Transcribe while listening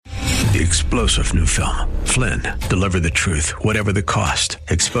The explosive new film, Flynn, deliver the truth, whatever the cost,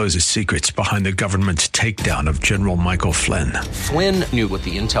 exposes secrets behind the government's takedown of General Michael Flynn. Flynn knew what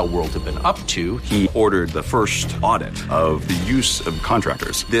the intel world had been up to. He ordered the first audit of the use of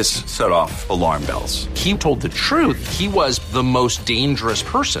contractors. This set off alarm bells. He told the truth. He was the most dangerous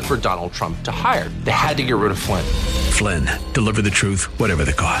person for Donald Trump to hire. They had to get rid of Flynn. Flynn, deliver the truth, whatever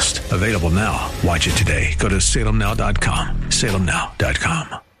the cost. Available now. Watch it today. Go to salemnow.com.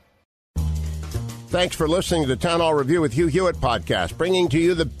 salemnow.com. Thanks for listening to the Town Hall Review with Hugh Hewitt podcast, bringing to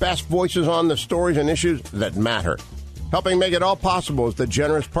you the best voices on the stories and issues that matter. Helping make it all possible is the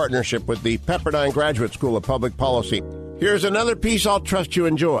generous partnership with the Pepperdine Graduate School of Public Policy. Here's another piece I'll trust you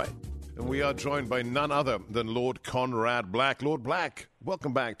enjoy. And we are joined by none other than Lord Conrad Black. Lord Black,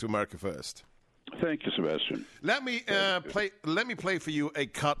 welcome back to America First. Thank you, Sebastian. Let me play for you a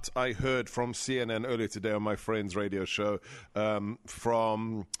cut I heard from CNN earlier today on my friend's radio show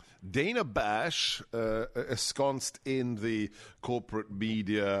from Dana Bash, ensconced in the corporate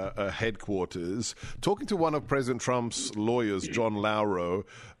media headquarters, talking to one of President Trump's lawyers, John Lauro.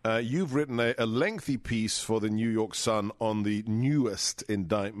 You've written a lengthy piece for the New York Sun on the newest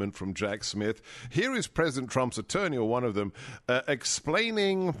indictment from Jack Smith. Here is President Trump's attorney, or one of them,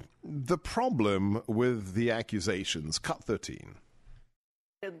 explaining the problem with the accusations. Cut 13.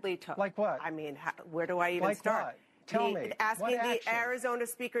 Like what? I mean, where do I even like start? What? Tell me. Asking the Arizona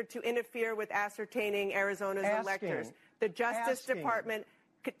speaker to interfere with ascertaining Arizona's electors. The Justice Department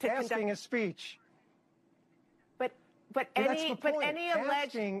to conduct a speech. But any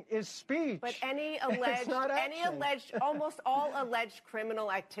alleged is speech. But any alleged almost all alleged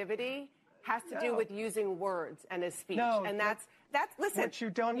criminal activity has to do with using words and is speech. And that's listen. What you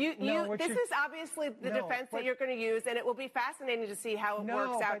don't this is obviously the defense that you're going to use, and it will be fascinating to see how it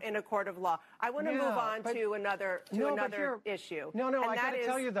works out in a court of law. I want to move on to another issue. I got to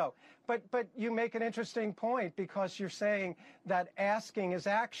tell you though. But you make an interesting point, because you're saying that asking is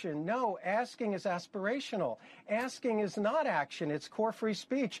action. No, asking is aspirational. Asking is not action. It's core free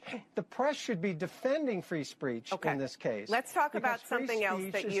speech. The press should be defending free speech in this case. Let's talk about something else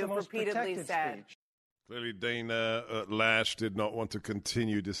that you've repeatedly said. Clearly, Dana Bash did not want to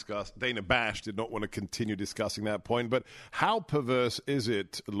continue discussing that point. But how perverse is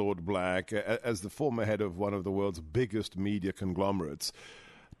it, Lord Black, as the former head of one of the world's biggest media conglomerates,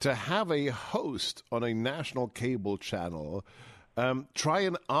 to have a host on a national cable channel try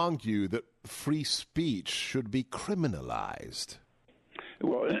and argue that free speech should be criminalized?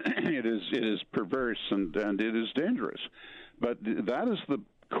 Well, it is perverse and it is dangerous. But that is the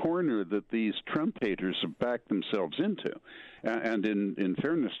corner that these Trump haters have backed themselves into. And in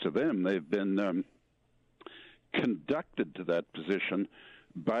fairness to them, they've been conducted to that position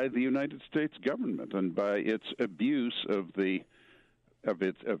by the United States government and by its abuse of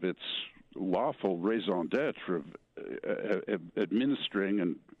its lawful raison d'etre of administering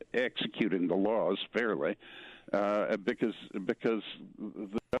and executing the laws fairly, because the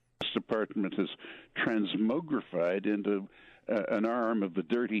Justice Department has transmogrified into an arm of the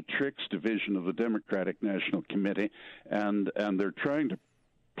Dirty Tricks Division of the Democratic National Committee, and they're trying to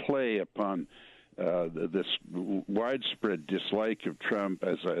play upon this widespread dislike of Trump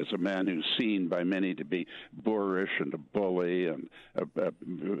as a man who's seen by many to be boorish and a bully and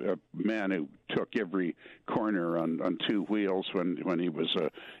a man who took every corner on two wheels when he was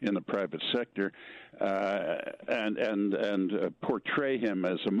in the private sector, and portray him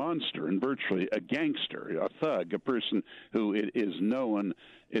as a monster and virtually a gangster, a thug, a person who it is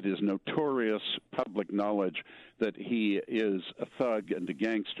notorious public knowledge that he is a thug and a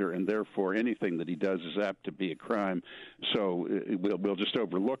gangster, and therefore anything that he does is apt to be a crime. So we'll just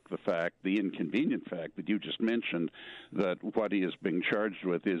overlook the inconvenient fact that you just mentioned, that what he is being charged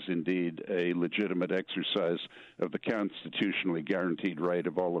with is indeed a legitimate exercise of the constitutionally guaranteed right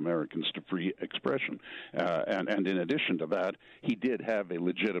of all Americans to free expression. And in addition to that, he did have a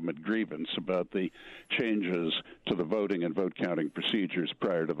legitimate grievance about the changes to the voting and vote counting procedures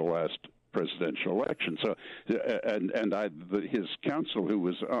prior to the last presidential election. So, his counsel, who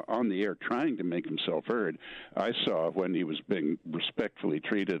was on the air trying to make himself heard, I saw when he was being respectfully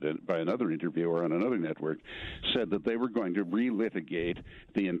treated by another interviewer on another network, said that they were going to relitigate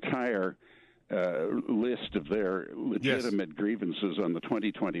the entire list of their legitimate grievances on the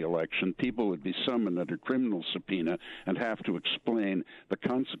 2020 election, people would be summoned under criminal subpoena and have to explain the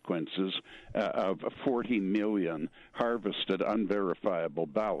consequences of 40 million harvested, unverifiable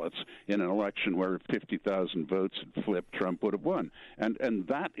ballots in an election where 50,000 votes had flipped, Trump would have won. And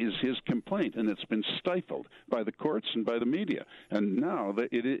that is his complaint, and it's been stifled by the courts and by the media. And now,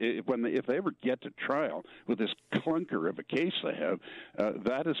 if they ever get to trial with this clunker of a case they have,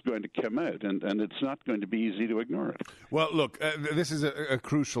 that is going to come out, and it's not going to be easy to ignore it. Well, look, this is a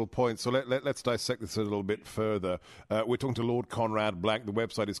crucial point, so let's dissect this a little bit further. We're talking to Lord Conrad Black. The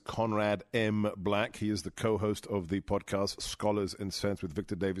website is Conrad M. Black. He is the co-host of the podcast Scholars and Sense with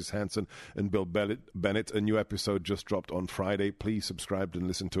Victor Davis Hanson and Bill Bennett. A new episode just dropped on Friday. Please subscribe and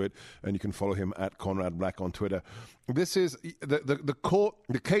listen to it, and you can follow him at Conrad Black on Twitter. This is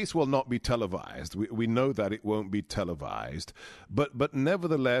the case will not be televised. We know that it won't be televised, but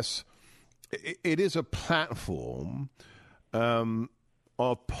nevertheless, it is a platform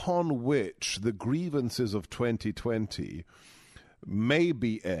upon which the grievances of 2020 may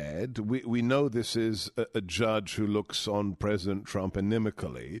be aired. We know this is a judge who looks on President Trump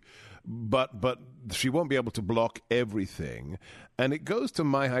inimically, but she won't be able to block everything. And it goes to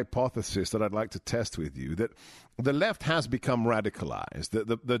my hypothesis that I'd like to test with you, that the left has become radicalized.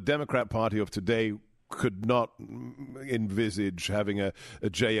 The Democrat Party of today could not envisage having a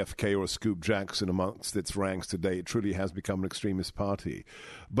JFK or a Scoop Jackson amongst its ranks today. It truly has become an extremist party.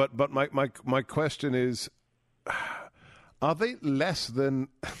 But my question is, are they less than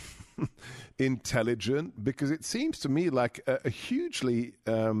intelligent? Because it seems to me like a hugely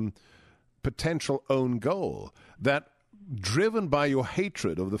potential own goal, that driven by your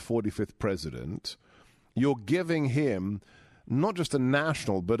hatred of the 45th president, you're giving him not just a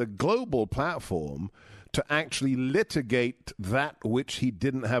national but a global platform to actually litigate that which he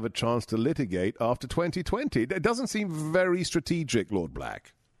didn't have a chance to litigate after 2020. It doesn't seem very strategic, Lord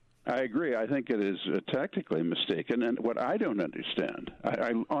Black. I agree. I think it is tactically mistaken. And what I don't understand,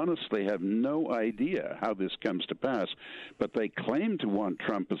 I honestly have no idea how this comes to pass, but they claim to want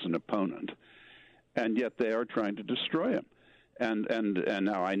Trump as an opponent, and yet they are trying to destroy him. And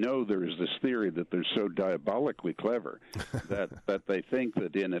now I know there is this theory that they're so diabolically clever that they think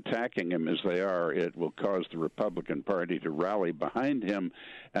that in attacking him as they are, it will cause the Republican Party to rally behind him,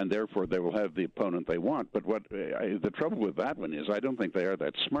 and therefore they will have the opponent they want. But the trouble with that one is I don't think they are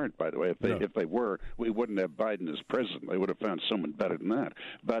that smart, by the way. If they were, we wouldn't have Biden as president. They would have found someone better than that,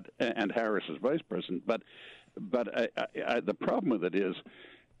 and Harris as vice president. But the problem with it is,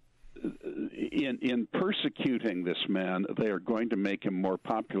 in persecuting this man, they are going to make him more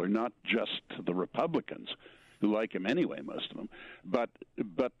popular, not just to the Republicans, who like him anyway, most of them, but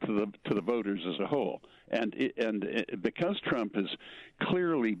to the voters as a whole. And because Trump is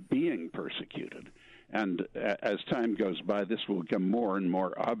clearly being persecuted, and as time goes by, this will become more and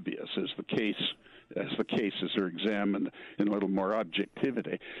more obvious as the cases are examined in a little more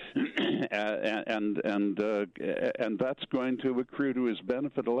objectivity, and that's going to accrue to his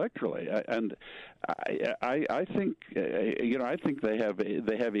benefit electorally. And I think I think they have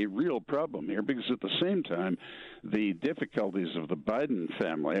a real problem here, because at the same time, the difficulties of the Biden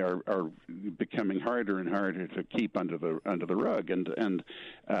family are becoming harder and harder to keep under the rug, and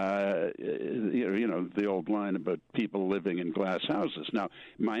the old line about people living in glass houses. Now,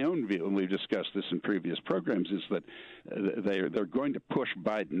 my own view, and we've discussed this in previous programs, is that they're going to push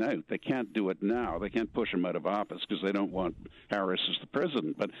Biden out. They can't do it now. They can't push him out of office because they don't want Harris as the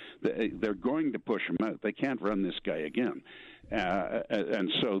president, but they're going to push him out. They can't run this guy again.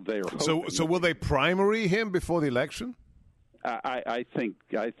 And so they're hoping. So will they primary him before the election? I think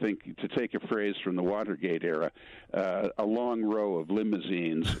to take a phrase from the Watergate era, a long row of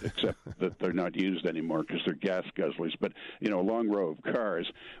limousines, except that they're not used anymore because they're gas guzzlers, but a long row of cars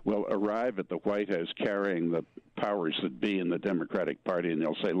will arrive at the White House carrying the powers that be in the Democratic Party, and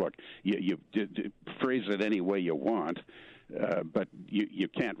they'll say, look, you phrase it any way you want, but you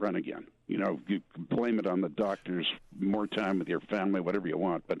can't run again. You blame it on the doctors, more time with your family, whatever you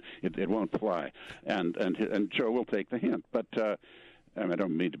want, but it won't fly. And Joe will take the hint. But I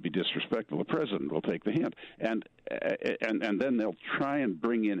don't mean to be disrespectful. The president will take the hint, and then they'll try and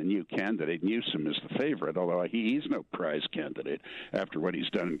bring in a new candidate. Newsom is the favorite, although he's no prize candidate after what he's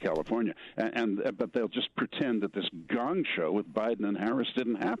done in California. But they'll just pretend that this gong show with Biden and Harris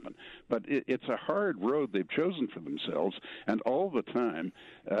didn't happen. But it's a hard road they've chosen for themselves, and all the time,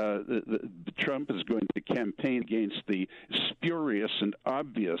 Trump is going to campaign against the spurious and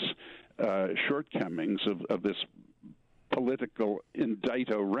obvious shortcomings of this political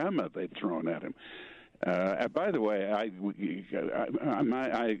indictorama they've thrown at him. By the way,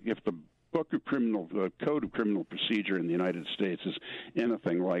 if the Code of Criminal Procedure in the United States is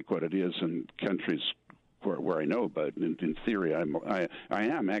anything like what it is in countries where I know about. In theory, I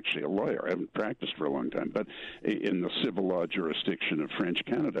am actually a lawyer. I haven't practiced for a long time, but in the civil law jurisdiction of French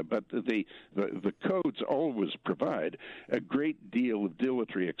Canada. But the codes always provide a great deal of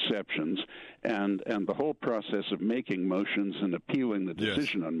dilatory exceptions, and the whole process of making motions and appealing the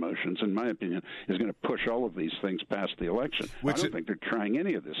decision on motions, in my opinion, is going to push all of these things past the election. I don't think they're trying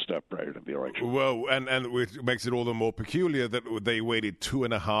any of this stuff prior to the election. Well, and which makes it all the more peculiar that they waited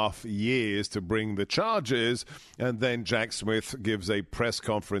 2.5 years to bring the charges. And then Jack Smith gives a press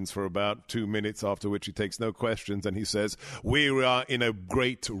conference for about 2 minutes, after which he takes no questions, and he says, we are in a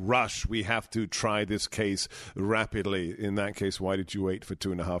great rush. We have to try this case rapidly. In that case, why did you wait for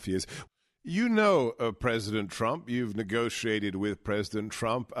 2.5 years? You know President Trump. You've negotiated with President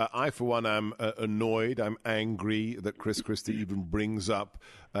Trump. I, for one, am annoyed. I'm angry that Chris Christie even brings up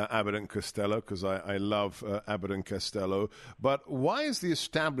Abbott and Costello, because I love Abbott and Costello. But why is the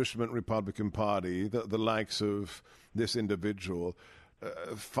establishment Republican Party, the likes of this individual,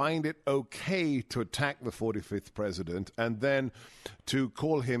 find it okay to attack the 45th president and then to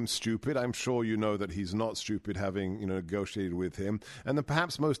call him stupid? I'm sure you know that he's not stupid, having negotiated with him. And then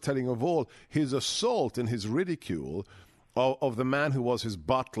perhaps most telling of all, his assault and his ridicule of the man who was his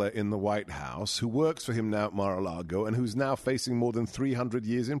butler in the White House, who works for him now at Mar-a-Lago, and who's now facing more than 300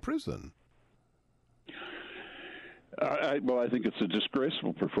 years in prison. I think it's a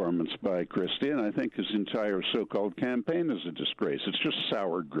disgraceful performance by Christie, and I think his entire so-called campaign is a disgrace. It's just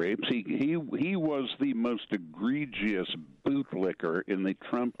sour grapes. He was the most egregious bootlicker in the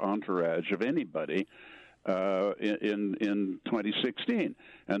Trump entourage of anybody in 2016.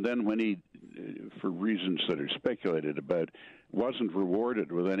 And then when he, for reasons that are speculated about, wasn't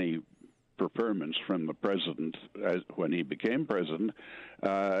rewarded with any performance from the president when he became president,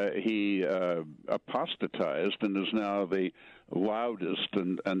 he apostatized and is now the loudest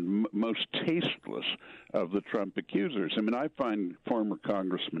and most tasteless of the Trump accusers. I mean, I find former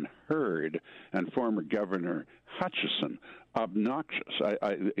Congressman Hurd and former Governor Hutchison obnoxious.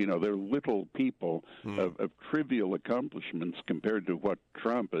 They're little people of trivial accomplishments compared to what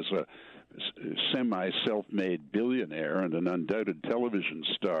Trump is a semi-self-made billionaire and an undoubted television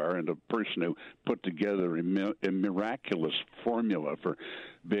star and a person who put together a miraculous formula for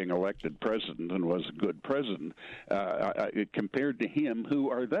being elected president and was a good president. Compared to him,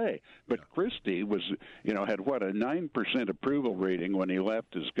 who are they? But Christie was, had a 9% approval rating when he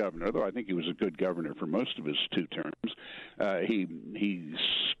left as governor, though I think he was a good governor for most of his 2 terms. He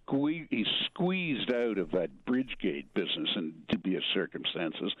squeezed out of that Bridgegate business in dubious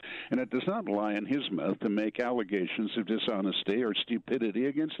circumstances, and it does not lie in his mouth to make allegations of dishonesty or stupidity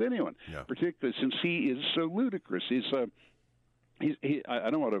against anyone, particularly since he is so ludicrous. I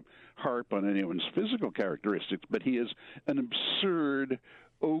don't want to harp on anyone's physical characteristics, but he is an absurd,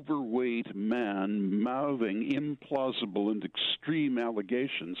 overweight man mouthing implausible and extreme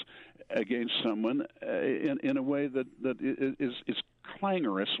allegations against someone in a way that is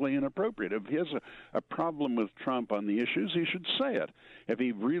clangorously inappropriate. If he has a problem with Trump on the issues, he should say it. If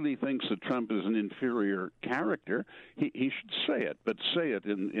he really thinks that Trump is an inferior character, he should say it, but say it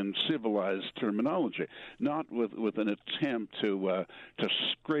in civilized terminology, not with an attempt to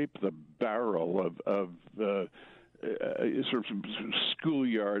scrape the barrel of sort of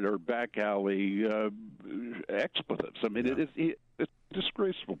schoolyard or back alley expletives. I mean, it's a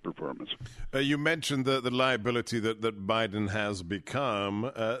disgraceful performance. You mentioned the liability that Biden has become.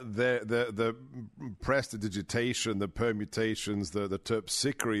 The prestidigitation, the permutations, the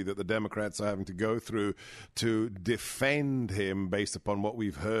terpsichore that the Democrats are having to go through to defend him based upon what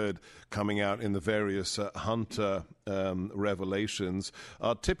we've heard coming out in the various Hunter revelations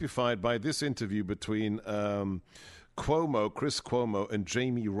are typified by this interview between Chris Cuomo and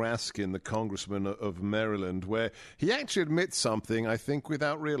Jamie Raskin, the congressman of Maryland, where he actually admits something, I think,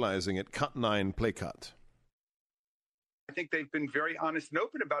 without realizing it. Cut 9, play cut. I think they've been very honest and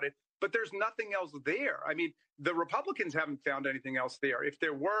open about it, but there's nothing else there. I mean, the Republicans haven't found anything else there. If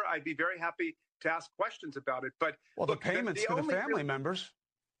there were, I'd be very happy to ask questions about it. But look, the payments to the family members.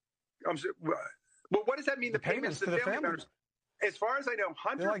 Well, what does that mean? The payments to the family members? As far as I know,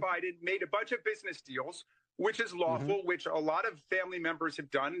 Hunter Biden made a bunch of business deals, which is lawful, which a lot of family members have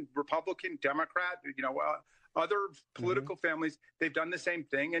done, Republican, Democrat, other political families, they've done the same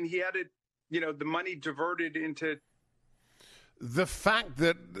thing. And he had it, the money diverted into. The fact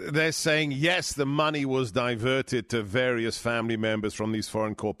that they're saying, yes, the money was diverted to various family members from these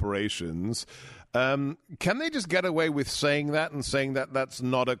foreign corporations, can they just get away with saying that and saying that that's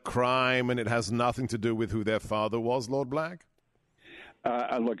not a crime and it has nothing to do with who their father was, Lord Black?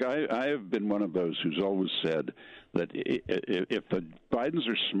 Look, I have been one of those who's always said that if the Bidens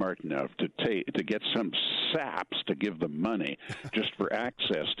are smart enough to get some saps to give them money just for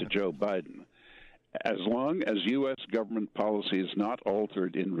access to Joe Biden, as long as U.S. government policy is not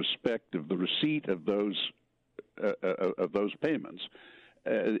altered in respect of the receipt of those payments,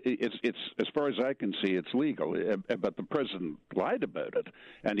 it's as far as I can see, it's legal. But the president lied about it,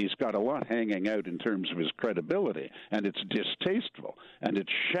 and he's got a lot hanging out in terms of his credibility, and it's distasteful and it's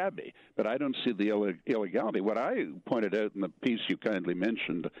shabby. But I don't see the illegality. What I pointed out in the piece you kindly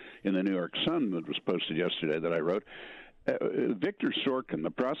mentioned in the New York Sun that was posted yesterday that I wrote, Victor Sorkin,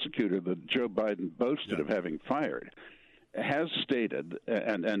 the prosecutor that Joe Biden boasted of having fired, has stated,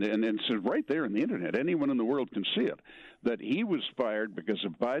 and it's right there in the internet, anyone in the world can see it, that he was fired because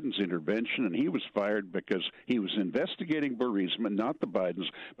of Biden's intervention, and he was fired because he was investigating Burisma, not the Bidens,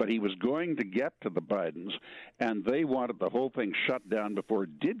 but he was going to get to the Bidens, and they wanted the whole thing shut down before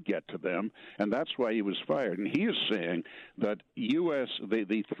it did get to them, and that's why he was fired. And he is saying that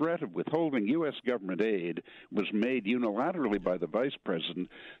the threat of withholding U.S. government aid was made unilaterally by the vice president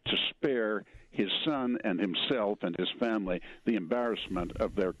to spare his son and himself and his family the embarrassment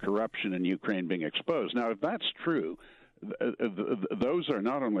of their corruption in Ukraine being exposed. Now, if that's true, those are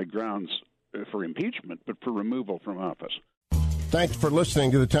not only grounds for impeachment, but for removal from office. Thanks for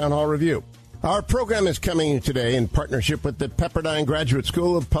listening to the Town Hall Review. Our program is coming today in partnership with the Pepperdine Graduate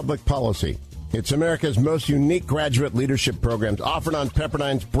School of Public Policy. It's America's most unique graduate leadership programs offered on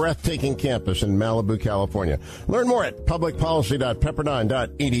Pepperdine's breathtaking campus in Malibu, California. Learn more at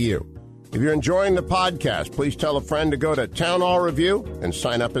publicpolicy.pepperdine.edu. If you're enjoying the podcast, please tell a friend to go to Town Hall Review and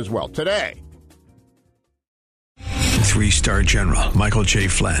sign up as well today. 3-star General Michael J.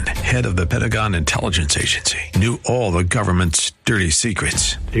 Flynn, head of the Pentagon Intelligence Agency, knew all the government's dirty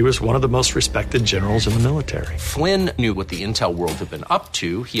secrets. He was one of the most respected generals in the military. Flynn knew what the intel world had been up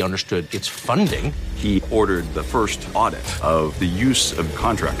to. He understood its funding. He ordered the first audit of the use of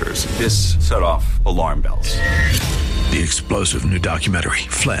contractors. This set off alarm bells. The explosive new documentary,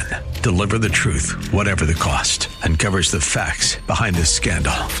 Flynn, Deliver the Truth, Whatever the Cost, uncovers the facts behind this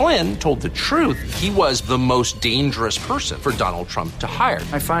scandal. Flynn told the truth. He was the most dangerous person for Donald Trump to hire.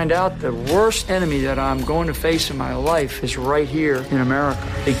 I find out the worst enemy that I'm going to face in my life is right here in America.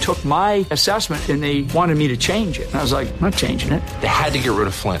 They took my assessment and they wanted me to change it. And I was like, I'm not changing it. They had to get rid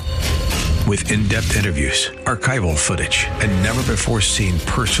of Flynn. With in-depth interviews, archival footage, and never-before-seen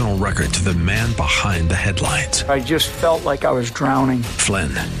personal records of the man behind the headlines. I just felt like I was drowning. Flynn,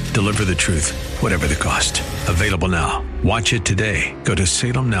 Deliver the Truth, Whatever the Cost. Available now. Watch it today. Go to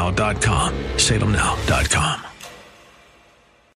salemnow.com. salemnow.com.